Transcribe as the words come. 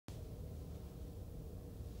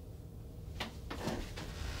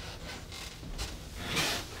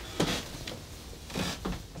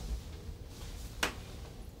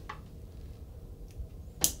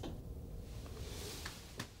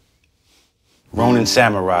Ronin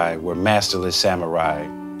samurai were masterless samurai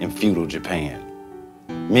in feudal Japan.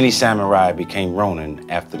 Many samurai became Ronin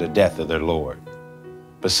after the death of their lord,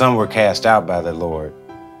 but some were cast out by their lord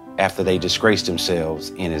after they disgraced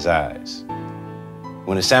themselves in his eyes.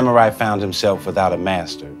 When a samurai found himself without a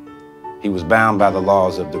master, he was bound by the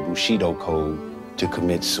laws of the Bushido code to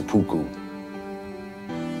commit seppuku.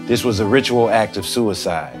 This was a ritual act of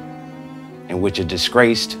suicide in which a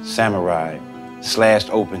disgraced samurai slashed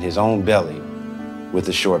open his own belly with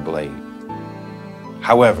a short blade.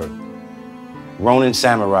 However, Ronin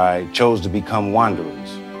samurai chose to become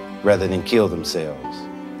wanderers rather than kill themselves.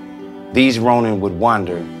 These Ronin would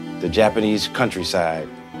wander the Japanese countryside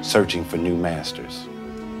searching for new masters.